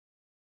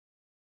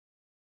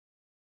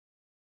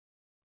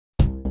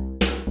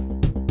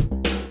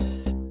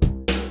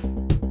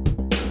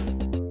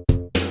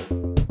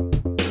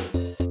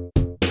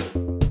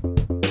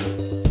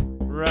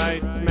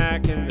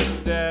smack in the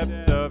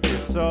depth of your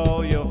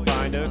soul, you'll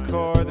find a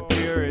core, the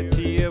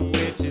purity of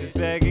which is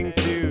begging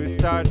to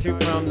start you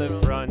from the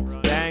front.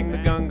 Bang, the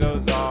gun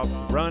goes off,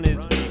 run is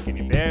weak, and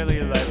you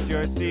barely left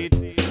your seat.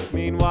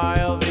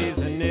 Meanwhile,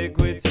 these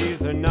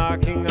iniquities are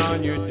knocking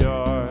on your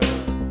doors,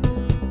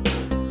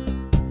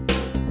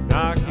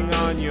 knocking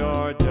on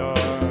your doors.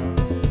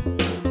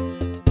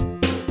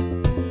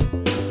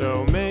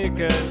 So make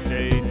a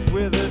date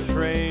with a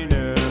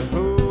trainer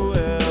who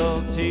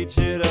will teach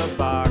you to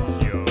box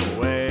your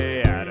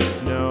way out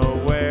of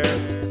nowhere.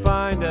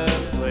 Find a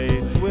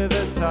place with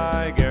a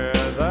tiger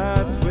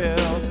that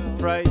will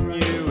frighten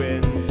you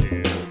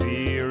into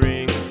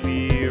fearing.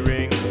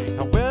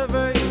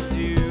 However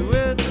you do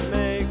it,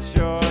 make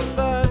sure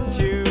that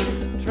you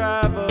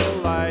travel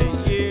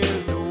light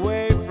years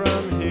away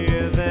from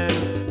here,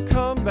 then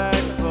come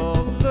back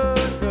full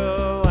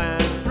circle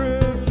and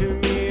prove to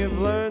me you've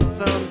learned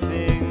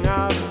something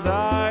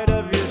outside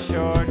of your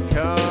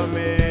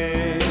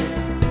shortcomings.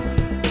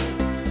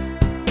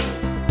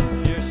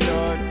 Your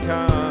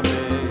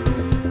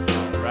shortcomings,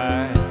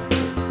 alright.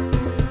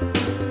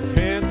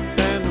 Can't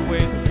stand the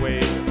wait.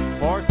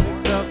 Force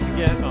yourself to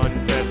get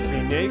undressed,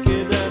 be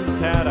naked and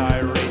tad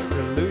irate.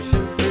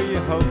 Solutions to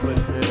your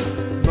hopelessness,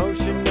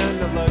 motion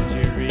and a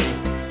luxury.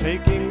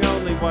 Taking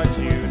only what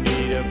you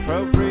need,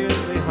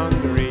 appropriately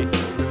hungry.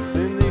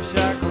 Loosen these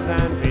shackles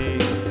and be.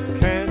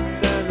 Can't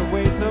stand the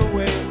wait.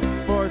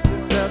 Force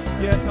yourself to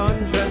get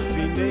undressed,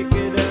 be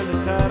naked and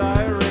a tad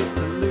irate.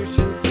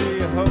 Solutions to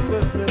your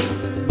hopelessness,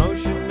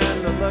 motion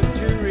and a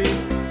luxury.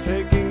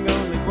 Taking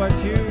only what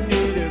you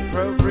need,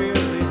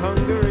 appropriately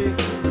hungry.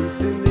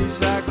 Loosen these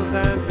shackles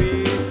and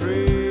be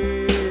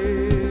free.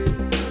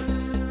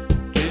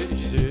 Get your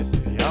shit,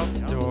 be out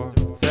the door.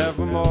 What's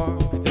ever more,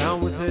 be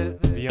down with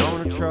it. Be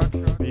on a truck,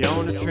 be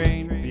on a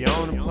train, be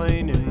on a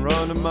plane and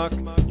run amok.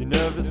 You're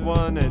nervous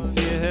one and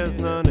fear has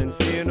none and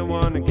fear no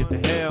one. And get the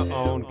hell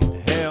on, get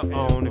the hell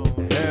on, get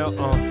the hell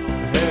on,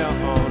 get the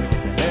hell on.